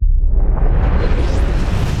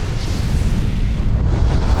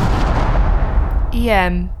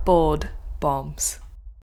EM Board Bombs.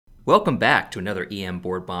 Welcome back to another EM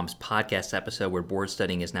Board Bombs podcast episode where board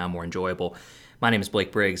studying is now more enjoyable. My name is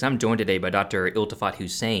Blake Briggs. I'm joined today by Dr. Iltafat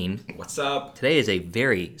Hussain. What's up? Today is a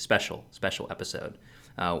very special episode.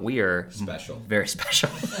 We are Special. Very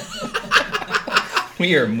special.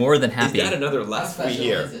 We are more than happy. Is that another laugh we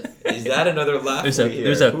hear? Is that another laugh we hear?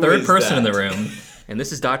 There's a Who third is person in that? the room, and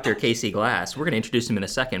this is Dr. Casey Glass. We're going to introduce him in a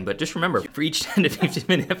second, but just remember, for each 10 to 15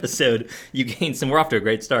 minute episode, you gain we're off to a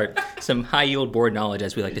great start, some high-yield board knowledge,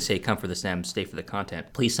 as we like to say, come for the STEM, stay for the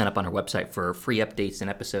content. Please sign up on our website for free updates and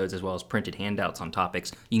episodes, as well as printed handouts on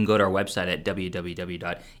topics. You can go to our website at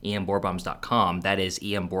www.emboardbombs.com. That is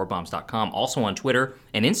emboardbombs.com. Also on Twitter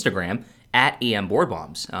and Instagram, at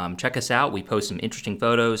emboardbombs. Check us out. We post some interesting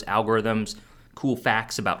photos, algorithms, cool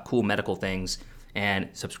facts about cool medical things, and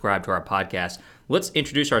subscribe to our podcast. Let's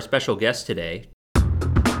introduce our special guest today.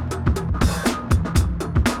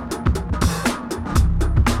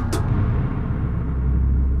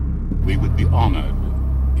 We would be honored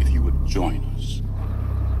if you would join us.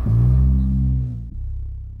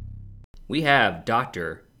 We have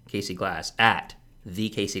Dr. Casey Glass at the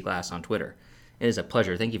Casey Glass on Twitter. It is a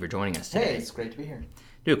pleasure. Thank you for joining us today. Hey, it's great to be here.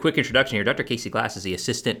 Do a quick introduction here. Dr. Casey Glass is the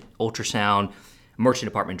Assistant Ultrasound Immersion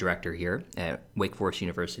Department Director here at Wake Forest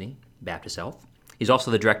University, Baptist Health. He's also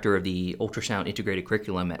the Director of the Ultrasound Integrated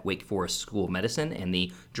Curriculum at Wake Forest School of Medicine and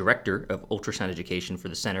the Director of Ultrasound Education for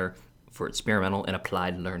the Center for Experimental and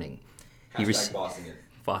Applied Learning. Hashtag bossing it.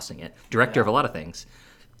 Bossing it. Director of a lot of things.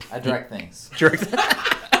 I direct things.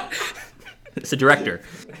 It's a director.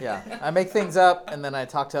 Yeah, I make things up, and then I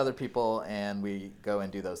talk to other people, and we go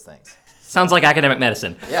and do those things. Sounds like academic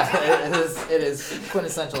medicine. Yeah, it is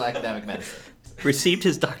quintessential academic medicine. Received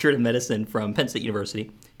his doctorate of medicine from Penn State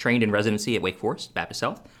University, trained in residency at Wake Forest Baptist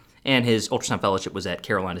Health, and his ultrasound fellowship was at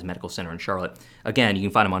Carolinas Medical Center in Charlotte. Again, you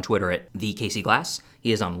can find him on Twitter at the Casey Glass.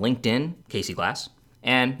 He is on LinkedIn, Casey Glass,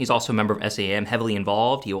 and he's also a member of SAM, heavily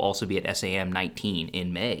involved. He will also be at SAM 19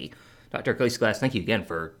 in May. Dr. Casey Glass, thank you again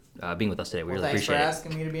for being with us today. We really appreciate it. Thanks for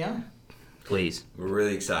asking me to be on. Please. We're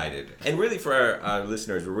really excited. And really for our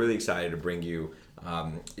listeners, we're really excited to bring you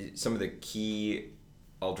some of the key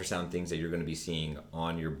ultrasound things that you're going to be seeing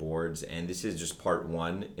on your boards. And this is just part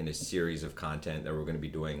one in a series of content that we're going to be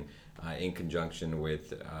doing in conjunction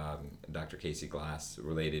with Dr. Casey Glass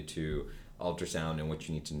related to ultrasound and what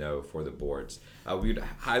you need to know for the boards. We would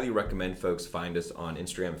highly recommend folks find us on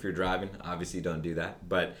Instagram. If you're driving, obviously don't do that.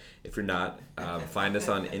 But if you're not, find us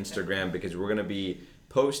on Instagram because we're going to be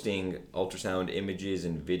posting ultrasound images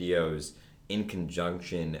and videos in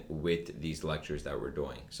conjunction with these lectures that we're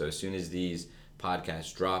doing. So as soon as these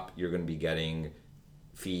podcasts drop, you're going to be getting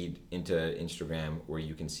feed into Instagram where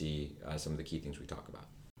you can see some of the key things we talk about.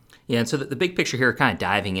 Yeah, and so the big picture here, kind of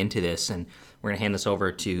diving into this, and we're going to hand this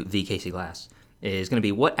over to the Casey Glass, is going to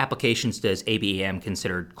be what applications does ABEM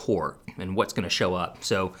consider core and what's going to show up.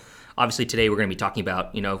 So obviously today we're going to be talking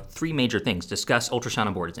about, three major things. Discuss ultrasound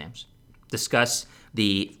on board exams. Discuss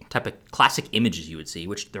the type of classic images you would see,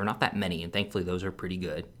 which there are not that many, and thankfully those are pretty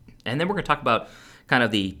good. And then we're going to talk about kind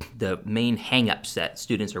of the main hang-ups that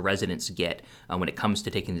students or residents get when it comes to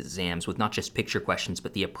taking the exams with not just picture questions,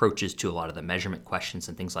 but the approaches to a lot of the measurement questions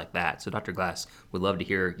and things like that. So Dr. Glass, we'd love to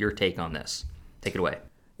hear your take on this. Take it away.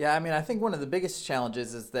 Yeah, I think one of the biggest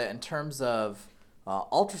challenges is that in terms of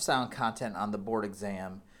ultrasound content on the board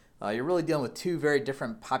exam, you're really dealing with two very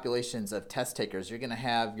different populations of test takers. You're going to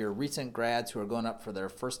have your recent grads who are going up for their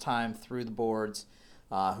first time through the boards,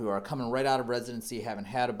 who are coming right out of residency, haven't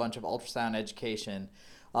had a bunch of ultrasound education.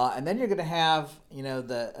 And then you're going to have,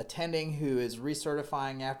 the attending who is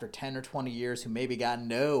recertifying after 10 or 20 years who maybe got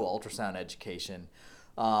no ultrasound education.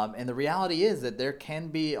 And the reality is that there can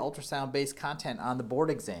be ultrasound-based content on the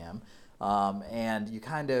board exam, and you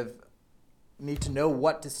kind of need to know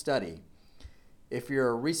what to study. If you're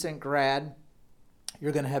a recent grad,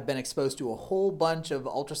 you're going to have been exposed to a whole bunch of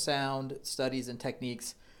ultrasound studies and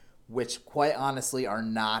techniques which quite honestly are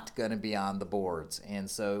not going to be on the boards. And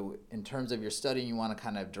so in terms of your studying, you want to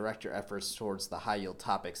kind of direct your efforts towards the high-yield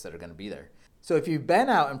topics that are going to be there. So if you've been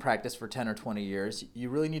out in practice for 10 or 20 years, you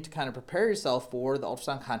really need to kind of prepare yourself for the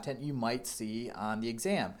ultrasound content you might see on the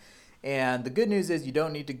exam. And the good news is you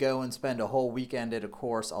don't need to go and spend a whole weekend at a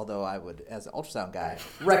course, although I would, as an ultrasound guy,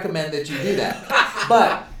 recommend that you do that.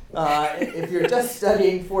 But if you're just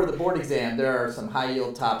studying for the board exam, there are some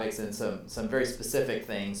high-yield topics and some very specific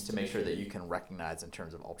things to make sure that you can recognize in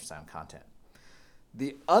terms of ultrasound content.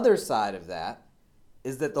 The other side of that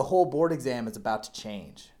is that the whole board exam is about to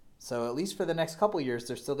change. So at least for the next couple of years,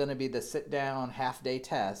 there's still going to be the sit-down half-day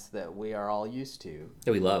test that we are all used to.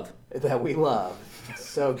 That we love. That we love.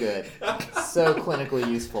 So good. So clinically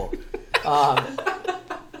useful.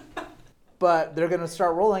 But they're going to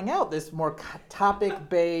start rolling out this more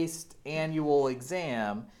topic-based annual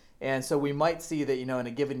exam. And so we might see that, in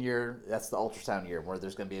a given year, that's the ultrasound year, where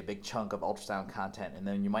there's going to be a big chunk of ultrasound content, and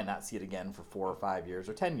then you might not see it again for 4 or 5 years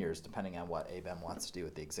or 10 years, depending on what ABEM wants to do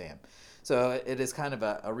with the exam. So it is kind of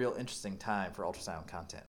a real interesting time for ultrasound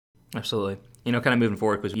content. Absolutely. Kind of moving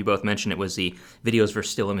forward, because you both mentioned it was the videos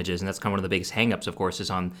versus still images, and that's kind of one of the biggest hangups, of course,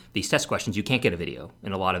 is on these test questions. You can't get a video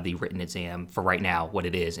in a lot of the written exam for right now, what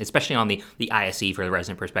it is, especially on the ISE for the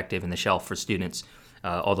resident perspective and the shelf for students,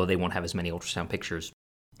 although they won't have as many ultrasound pictures.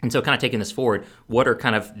 And so kind of taking this forward, what are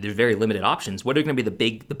kind of the very limited options? What are going to be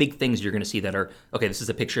the big things you're going to see that are, okay, this is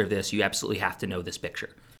a picture of this, you absolutely have to know this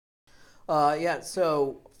picture?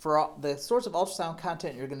 So for the sorts of ultrasound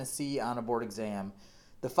content you're going to see on a board exam,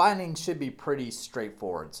 the findings should be pretty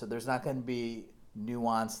straightforward. So there's not going to be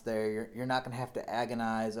nuance there. You're not going to have to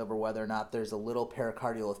agonize over whether or not there's a little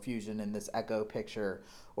pericardial effusion in this echo picture,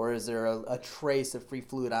 or is there a trace of free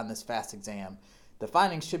fluid on this FAST exam. The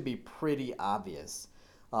findings should be pretty obvious.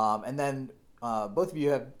 And then both of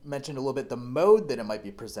you have mentioned a little bit the mode that it might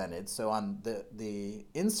be presented. So on the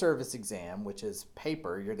in-service exam, which is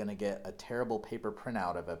paper, you're going to get a terrible paper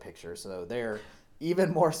printout of a picture. So there,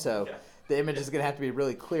 even more so, the image is going to have to be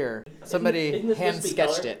really clear. Somebody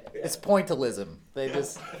hand-sketched it. It's pointillism.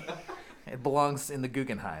 It belongs in the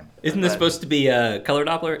Guggenheim. Isn't this supposed to be a color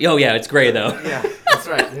Doppler? Oh, yeah, it's gray, though. Yeah, that's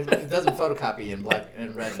right. It doesn't photocopy in black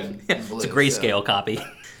and red and blue. It's a grayscale copy.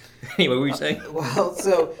 Anyway, what were you saying? Well,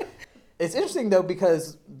 so it's interesting, though,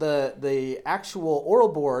 because the actual oral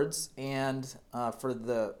boards and for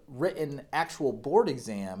the written actual board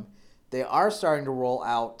exam, they are starting to roll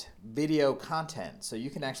out video content. So you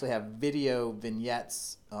can actually have video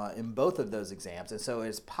vignettes in both of those exams. And so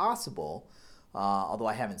it's possible, although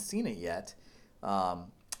I haven't seen it yet,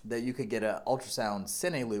 that you could get an ultrasound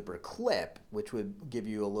cine loop or clip, which would give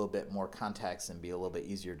you a little bit more context and be a little bit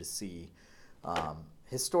easier to see.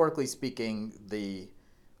 Historically speaking, the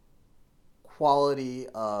quality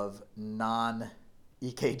of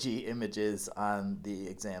non-EKG images on the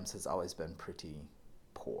exams has always been pretty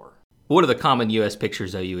poor. What are the common U.S.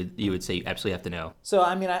 pictures, though, you would say you absolutely have to know? So,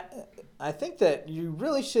 I think that you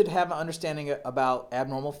really should have an understanding about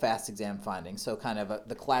abnormal FAST exam findings. So kind of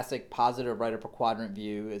the classic positive right upper quadrant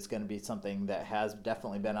view is going to be something that has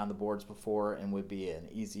definitely been on the boards before and would be an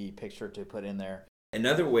easy picture to put in there.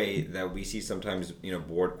 Another way that we see sometimes,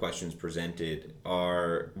 board questions presented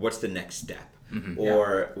are, what's the next step? Mm-hmm.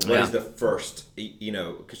 Or what is the first,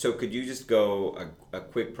 so could you just go a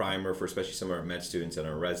quick primer for especially some of our med students and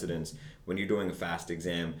our residents, when you're doing a FAST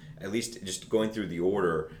exam, at least just going through the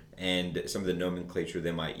order and some of the nomenclature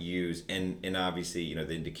they might use, and obviously,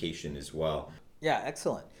 the indication as well. Yeah,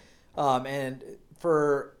 excellent. And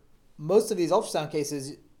for most of these ultrasound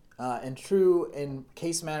cases, and true in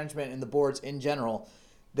case management and the boards in general,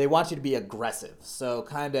 they want you to be aggressive. So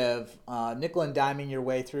kind of nickel and diming your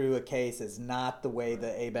way through a case is not the way the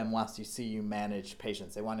ABEM wants to see you manage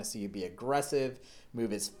patients. They want to see you be aggressive,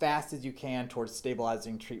 move as fast as you can towards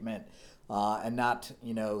stabilizing treatment, and not,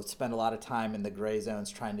 spend a lot of time in the gray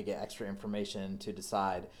zones trying to get extra information to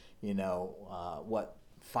decide, what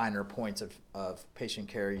finer points of patient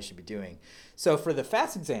care you should be doing. So for the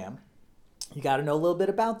FAST exam, you got to know a little bit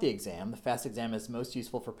about the exam. The FAST exam is most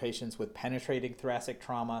useful for patients with penetrating thoracic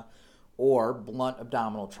trauma or blunt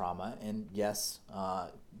abdominal trauma. And yes,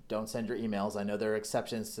 don't send your emails. I know there are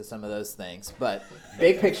exceptions to some of those things, but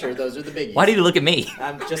big picture, those are the biggies. Why did you look at me?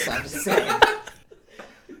 I'm just saying.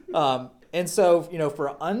 And so, for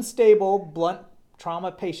an unstable blunt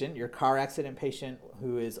trauma patient, your car accident patient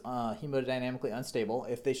who is hemodynamically unstable,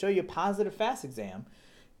 if they show you a positive FAST exam,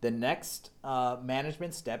 the next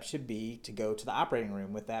management step should be to go to the operating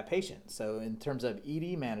room with that patient. So in terms of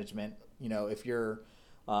ED management, if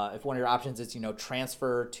one of your options is,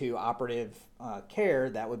 transfer to operative care,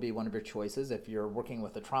 that would be one of your choices. If you're working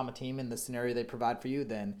with a trauma team in the scenario they provide for you,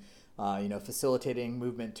 then, facilitating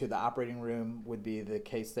movement to the operating room would be the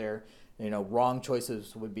case there. Wrong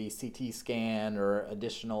choices would be CT scan or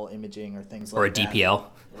additional imaging or things like that. Or a DPL.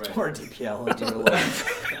 Right. Or a DPL.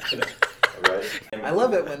 Right. I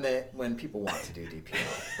love it when people want to do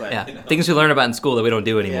DPL. But things we learn about in school that we don't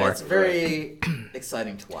do anymore. Yeah, it's very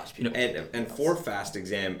exciting to watch people. And for FAST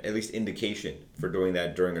exam, at least indication for doing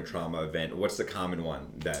that during a trauma event, what's the common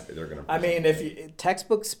one that they're going to present? If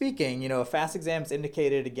textbook speaking, a FAST exam is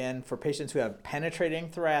indicated again for patients who have penetrating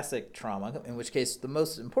thoracic trauma, in which case the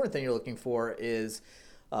most important thing you're looking for is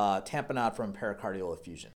tamponade from pericardial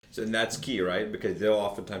effusion. So and that's key, right? Because they'll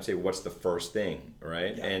oftentimes say, what's the first thing,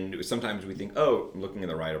 right? Yeah. And sometimes we think, I'm looking in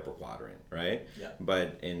the right upper quadrant, right? Yeah.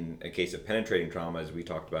 But in a case of penetrating trauma, as we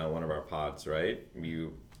talked about in one of our pods, right?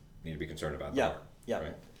 You need to be concerned about Yeah, the heart. yeah.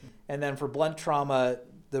 Right? And then for blunt trauma,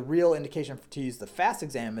 the real indication to use the FAST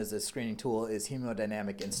exam as a screening tool is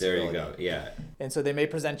hemodynamic instability. There you go. Yeah. And so they may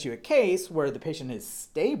present you a case where the patient is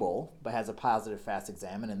stable but has a positive FAST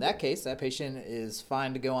exam. And in that case, that patient is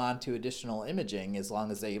fine to go on to additional imaging as long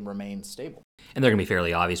as they remain stable. And they're going to be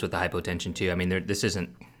fairly obvious with the hypotension, too. I mean, this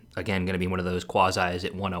isn't, again, going to be one of those quasis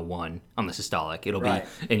at 101 on the systolic. It'll Right.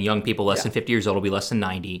 be, in young people less than 50 years old, it'll be less than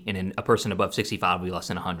 90. And in a person above 65, it'll be less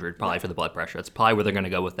than 100, probably for the blood pressure. That's probably where they're going to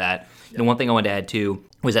go with that. And one thing I wanted to add, too,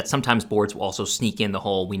 was that sometimes boards will also sneak in the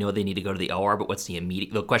whole, we know they need to go to the OR, but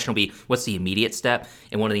the question will be, what's the immediate step?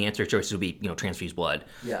 And one of the answer choices will be, transfuse blood.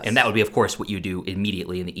 Yes. And that would be, of course, what you do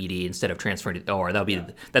immediately in the ED instead of transferring to the OR.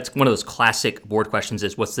 That's one of those classic board questions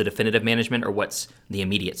is what's the definitive management or what's the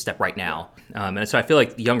immediate step right now? And so I feel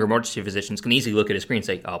like the younger emergency physicians can easily look at a screen and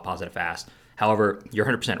say, oh, positive fast. However, you're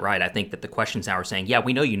 100% right. I think that the questions now are saying, yeah,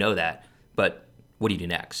 we know you know that, but what do you do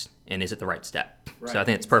next? And is it the right step? Right, So I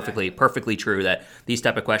think it's perfectly true that these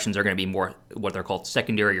type of questions are going to be more what they're called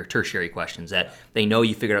secondary or tertiary questions, that they know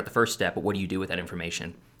you figured out the first step, but what do you do with that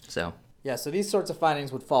information? So Yeah, so these sorts of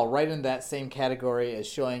findings would fall right into that same category as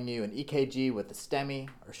showing you an EKG with a STEMI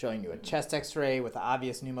or showing you a chest x-ray with an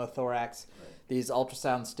obvious pneumothorax. These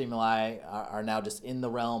ultrasound stimuli are now just in the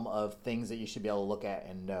realm of things that you should be able to look at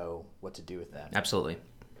and know what to do with them. absolutely.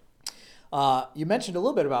 You mentioned a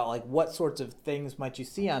little bit about like what sorts of things might you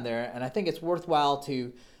see on there, and I think it's worthwhile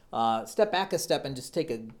to step back a step and just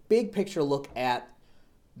take a big picture look at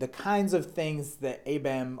the kinds of things that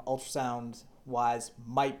ABEM ultrasound-wise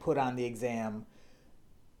might put on the exam.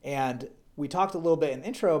 And we talked a little bit in the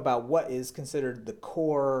intro about what is considered the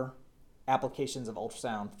core applications of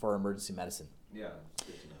ultrasound for emergency medicine. Yeah.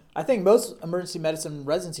 I think most emergency medicine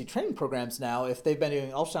residency training programs now, if they've been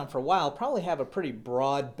doing ultrasound for a while, probably have a pretty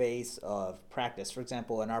broad base of practice. For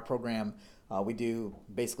example, in our program, we do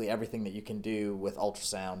basically everything that you can do with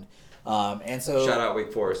ultrasound. And so Shout out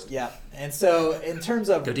Wake Forest. yeah, and so in terms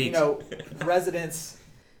of Go Deeds. residents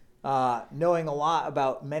knowing a lot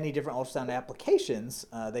about many different ultrasound applications,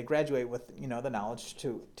 they graduate with the knowledge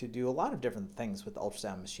to do a lot of different things with the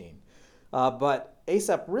ultrasound machine. But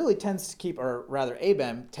ACEP really tends to keep, or rather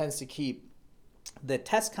ABEM tends to keep the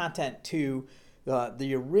test content to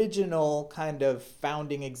the original kind of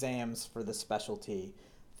founding exams for the specialty,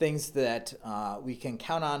 things that we can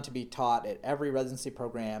count on to be taught at every residency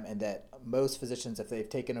program, and that most physicians, if they've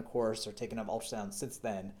taken a course or taken up ultrasound since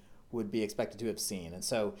then, would be expected to have seen. And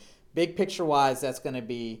so big picture wise, that's going to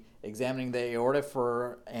be examining the aorta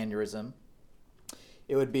for aneurysm.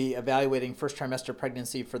 It would be evaluating first trimester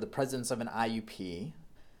pregnancy for the presence of an IUP.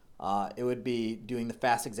 It would be doing the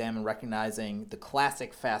FAST exam and recognizing the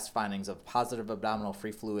classic FAST findings of positive abdominal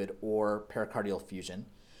free fluid or pericardial effusion.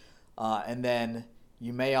 And then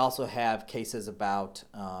you may also have cases about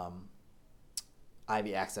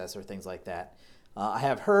IV access or things like that. I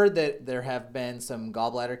have heard that there have been some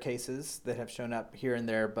gallbladder cases that have shown up here and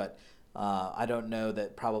there, but I don't know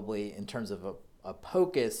that probably in terms of a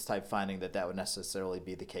POCUS type finding that would necessarily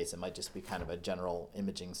be the case. It might just be kind of a general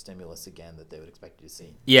imaging stimulus again that they would expect you to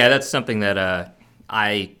see. Yeah, that's something that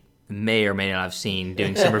I may or may not have seen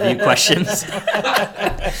doing some review questions.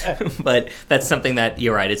 But that's something that,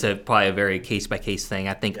 you're right, it's probably a very case-by-case thing.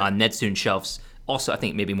 I think on med student shelves, also I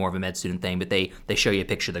think maybe more of a med student thing, but they show you a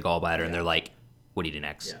picture of the gallbladder and they're like, what do you do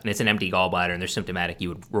next? Yeah. And it's an empty gallbladder and they're symptomatic, you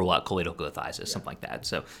would rule out cholecystectosis, something like that.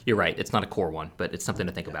 So you're right, it's not a core one, but it's something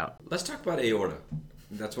to think about. Let's talk about aorta.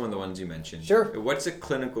 That's one of the ones you mentioned. Sure. What's a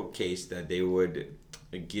clinical case that they would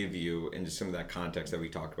give you in just some of that context that we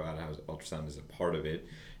talked about, how ultrasound is a part of it,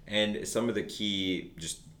 and some of the key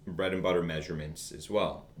just bread and butter measurements as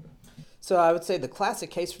well? So I would say the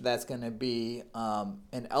classic case for that's going to be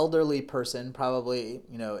an elderly person, probably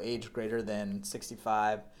age greater than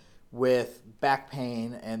 65, with back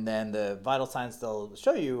pain, and then the vital signs they'll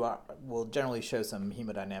show you will generally show some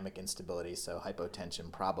hemodynamic instability, so hypotension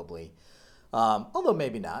probably, although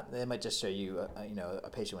maybe not. They might just show you a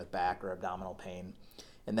patient with back or abdominal pain,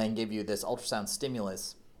 and then give you this ultrasound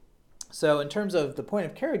stimulus. So in terms of the point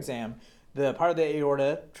of care exam, the part of the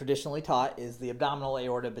aorta traditionally taught is the abdominal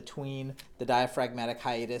aorta between the diaphragmatic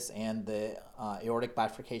hiatus and the aortic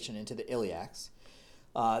bifurcation into the iliacs.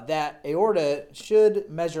 That aorta should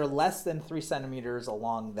measure less than 3 centimeters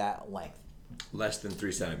along that length. Less than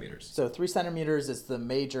 3 centimeters. So 3 centimeters is the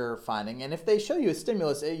major finding. And if they show you a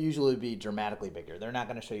stimulus, it usually would be dramatically bigger. They're not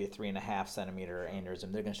going to show you a 3.5 centimeter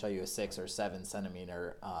aneurysm. They're going to show you a 6 or 7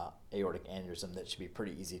 centimeter aortic aneurysm that should be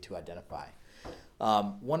pretty easy to identify.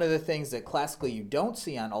 One of the things that classically you don't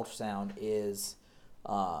see on ultrasound is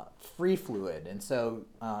free fluid. And so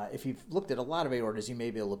if you've looked at a lot of aortas, you may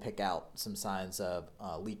be able to pick out some signs of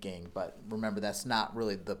leaking. But remember, that's not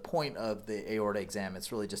really the point of the aorta exam.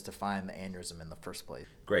 It's really just to find the aneurysm in the first place.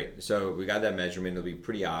 Great. So we got that measurement. It'll be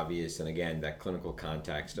pretty obvious. And again, that clinical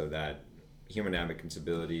context of that hemodynamic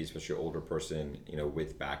instability, especially older person,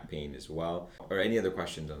 with back pain as well. Or any other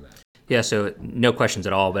questions on that? Yeah, so no questions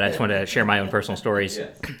at all, but I just wanted to share my own personal stories. Yeah.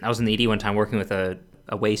 I was in the ED one time working with a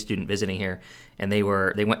way student visiting here, and they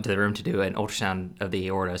went into the room to do an ultrasound of the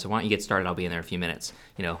aorta. So why don't you get started? I'll be in there in a few minutes.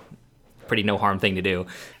 Pretty no harm thing to do.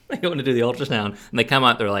 They go in to do the ultrasound, and they come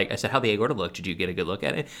out. They're like, I said, how'd the aorta look? Did you get a good look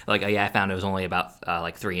at it? Like, oh, yeah, I found it was only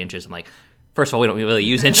about 3 inches. I'm like, first of all, we don't really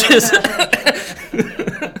use inches.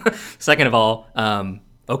 Second of all,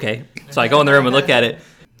 okay. So I go in the room and look at it.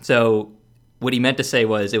 So what he meant to say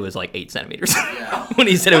was it was like 8 centimeters when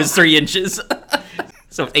he said it was 3 inches.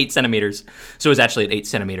 So it's 8 centimeters. So it was actually an 8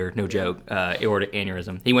 centimeter, no joke, aortic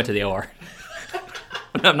aneurysm. He went to the OR.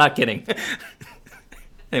 I'm not kidding.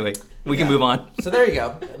 Anyway, we can move on. So there you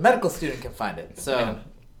go. A medical student can find it. So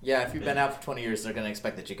yeah, if you've been out for 20 years, they're going to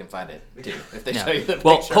expect that you can find it too. If they show you the picture.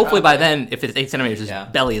 Well, hopefully by then, if it's 8 centimeters, his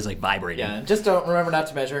belly is like vibrating. Yeah, and just don't remember not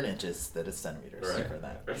to measure in inches, that it's centimeters for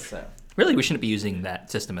that. So really, we shouldn't be using that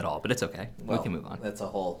system at all, but it's okay. well, we can move on.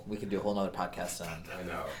 We can do a whole nother podcast on I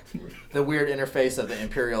know. the weird interface of the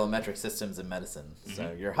imperial and metric systems in medicine.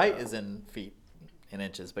 So your height is in feet, in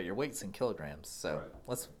inches, but your weight's in kilograms. So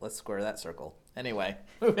let's square that circle. Anyway,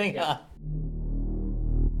 moving on.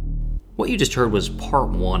 What you just heard was part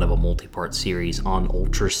 1 of a multi-part series on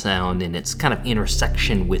ultrasound and its kind of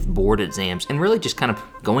intersection with board exams, and really just kind of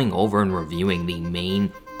going over and reviewing the main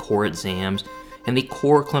core exams and the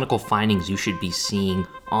core clinical findings you should be seeing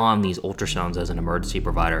on these ultrasounds as an emergency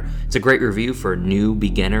provider. It's a great review for new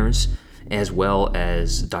beginners, as well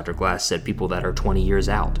as Dr. Glass said, people that are 20 years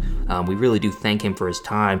out. We really do thank him for his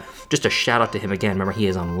time. Just a shout out to him again. Remember, he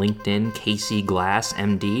is on LinkedIn, Casey Glass,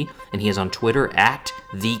 MD, and he is on Twitter at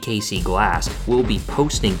 @TheCaseyGlass. We'll be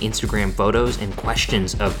posting Instagram photos and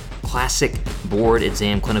questions of classic board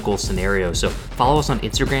exam clinical scenarios. So follow us on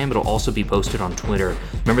Instagram. It'll also be posted on Twitter.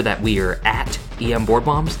 Remember that we are at EM Board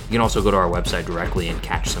Bombs. You can also go to our website directly and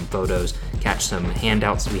catch some photos, catch some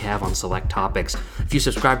handouts we have on select topics. If you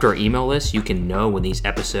subscribe to our email list, you can know when these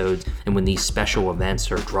episodes and when these special events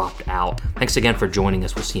are dropped out. Thanks again for joining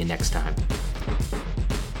us. We'll see you next time.